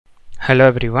Hello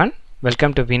everyone,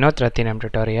 welcome to Vinoth Rathinam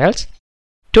tutorials.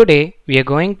 Today we are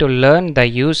going to learn the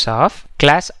use of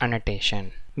class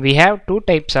annotation. We have two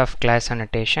types of class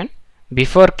annotation,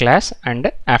 before class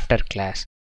and after class.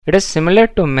 It is similar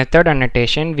to method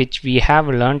annotation which we have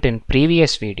learnt in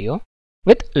previous video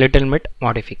with little bit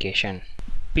modification.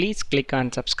 Please click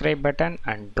on subscribe button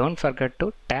and don't forget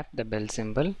to tap the bell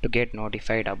symbol to get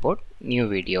notified about new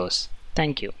videos.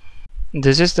 Thank you.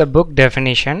 This is the book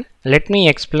definition. Let me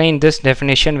explain this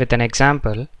definition with an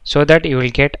example so that you will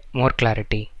get more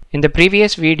clarity. In the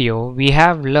previous video, we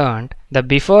have learned the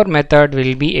before method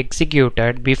will be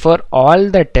executed before all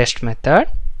the test method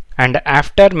and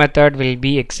after method will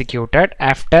be executed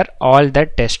after all the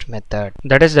test method.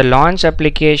 That is, the launch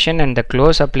application and the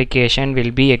close application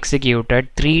will be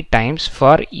executed 3 times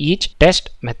for each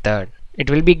test method. It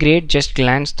will be great just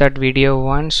glance that video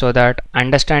once so that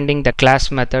understanding the class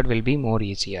method will be more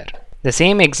easier. The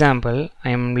same example I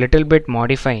am little bit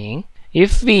modifying.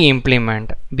 If we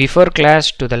implement before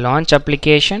class to the launch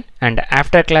application and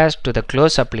after class to the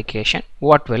close application,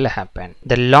 what will happen?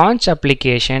 The launch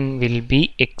application will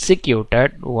be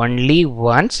executed only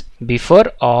once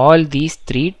before all these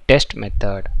 3 test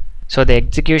methods. So the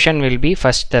execution will be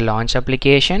first the launch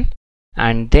application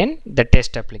and then the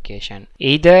test application.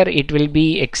 Either it will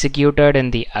be executed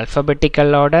in the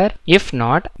alphabetical order, if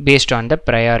not based on the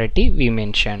priority we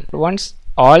mentioned. Once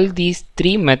all these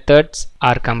 3 methods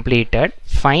are completed,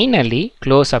 finally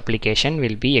close application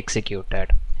will be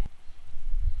executed.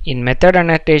 In method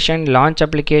annotation, launch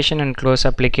application and close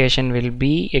application will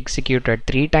be executed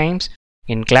 3 times.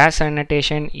 In class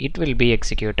annotation, it will be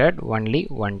executed only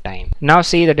 1 time. Now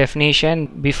see the definition.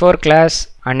 Before class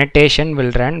annotation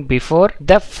will run before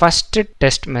the first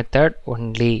test method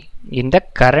only in the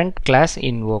current class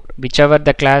invoked. Whichever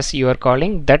the class you are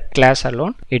calling, that class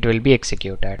alone it will be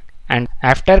executed. And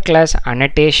after class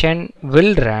annotation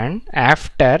will run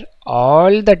after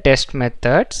all the test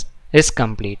methods is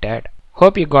completed.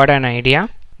 Hope you got an idea.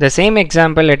 The same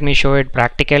example, let me show it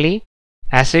practically.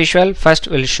 As usual, first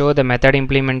we'll show the method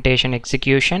implementation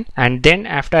execution and then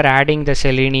after adding the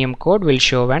selenium code we'll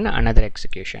show another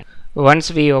execution.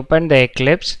 Once we open the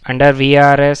Eclipse, under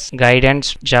VRS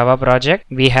guidance Java project,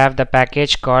 we have the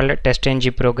package called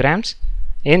TestNG programs.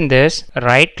 In this,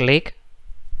 right click,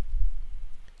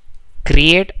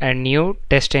 create a new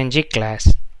TestNG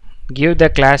class. Give the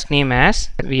class name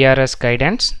as VRS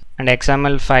guidance and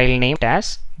XML file name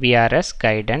as VRS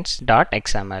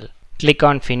guidance.xml. Click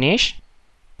on finish.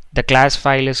 The class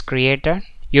file is created.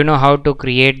 You know how to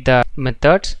create the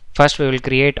methods. First we will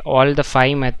create all the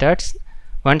 5 methods.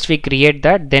 Once we create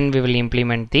that, then we will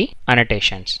implement the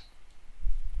annotations.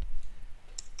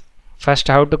 First,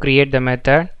 how to create the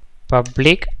method?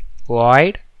 Public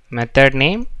void method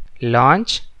name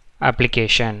launch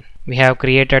application. We have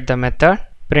created the method,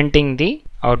 printing the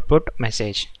output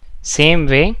message. Same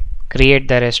way, create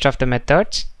the rest of the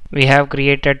methods. We have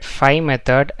created 5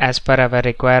 methods as per our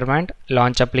requirement: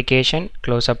 launch application,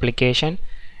 close application,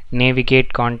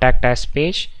 navigate contact as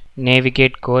page,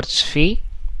 navigate course fee,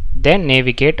 then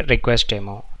navigate request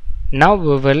demo. Now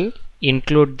we will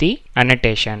include the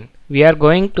annotation. We are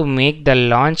going to make the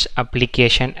launch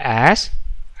application as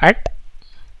at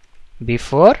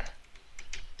before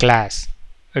class.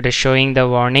 It is showing the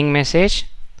warning message.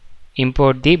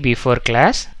 Import the before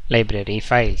class library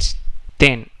files.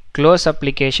 Then close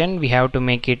application, we have to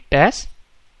make it as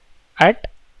at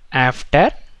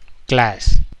after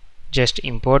class. Just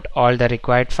import all the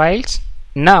required files.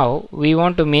 Now we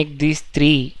want to make these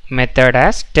 3 methods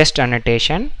as test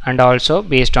annotation and also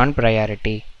based on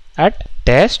priority. At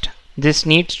test, this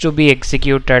needs to be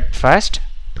executed first,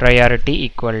 priority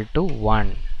equal to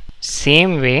 1.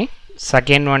 Same way,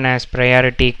 second one as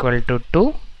priority equal to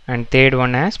 2 and third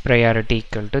one as priority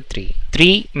equal to 3.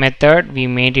 3 method we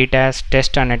made it as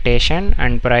test annotation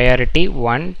and priority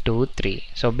 1, 2, 3.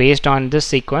 So based on this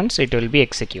sequence it will be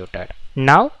executed.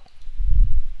 Now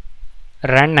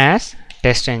run as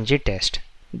TestNG test.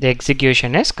 The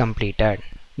execution is completed.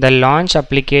 The launch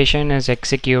application is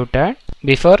executed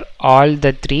before all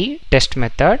the 3 test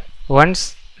method.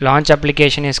 Once launch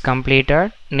application is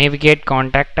completed, navigate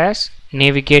contact as,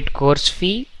 navigate course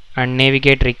fee and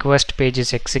navigate request page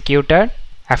is executed.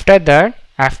 After that,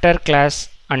 after class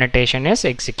annotation is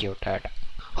executed.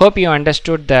 Hope you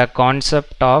understood the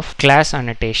concept of class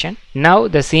annotation. Now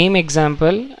the same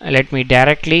example let me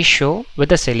directly show with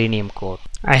the Selenium code.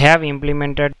 I have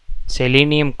implemented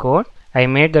Selenium code. I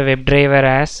made the WebDriver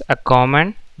as a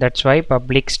common. That's why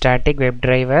public static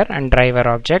WebDriver and driver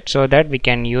object, so that we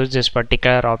can use this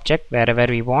particular object wherever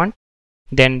we want.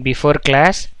 Then before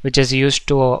class, which is used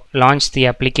to launch the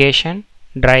application.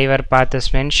 Driver path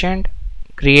is mentioned.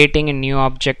 creating a new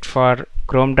object for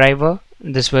Chrome driver.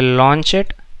 This will launch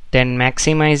it, then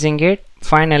maximizing it.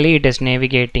 Finally, it is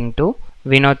navigating to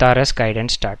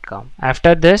vinothrguidance.com.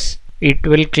 After this, it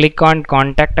will click on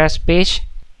contact us page,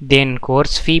 then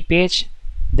course fee page,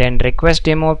 then request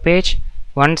demo page.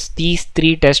 Once these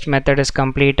three test method is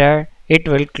completed, it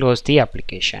will close the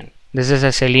application. This is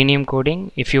a Selenium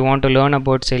coding. If you want to learn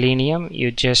about Selenium,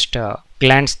 you just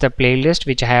glance the playlist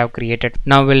which I have created.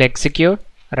 Now we'll execute,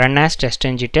 run as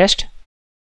testng test.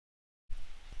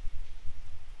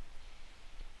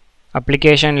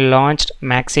 Application launched,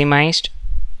 maximized,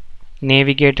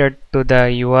 navigated to the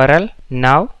URL.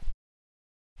 Now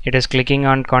it is clicking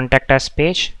on contact us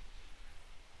page.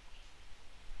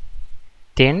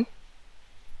 Then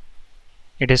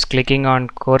it is clicking on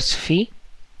course fee.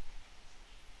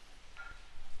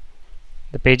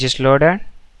 The page is loaded.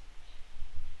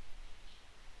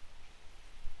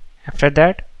 After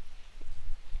that,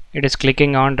 it is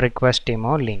clicking on request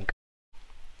demo link.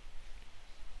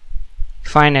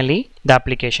 Finally, the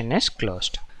application is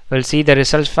closed. We'll see the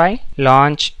results file: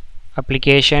 launch,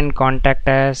 application, contact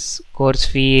us, course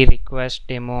fee, request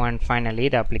demo, and finally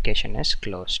the application is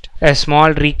closed. A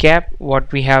small recap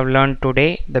what we have learned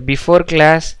today: the before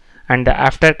class and the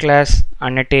after class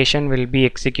annotation will be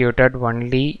executed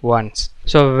only once.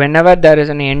 So whenever there is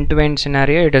an end-to-end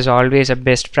scenario, it is always a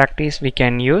best practice we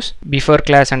can use before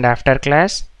class and after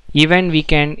class. Even we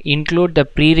can include the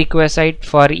prerequisite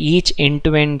for each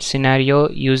end-to-end scenario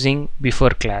using before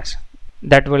class.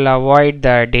 That will avoid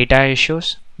the data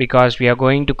issues, because we are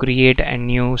going to create a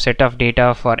new set of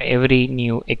data for every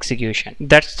new execution.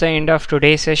 That's the end of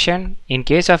today's session. In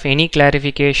case of any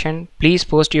clarification, please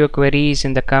post your queries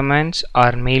in the comments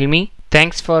or mail me.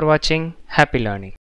 Thanks for watching. Happy learning.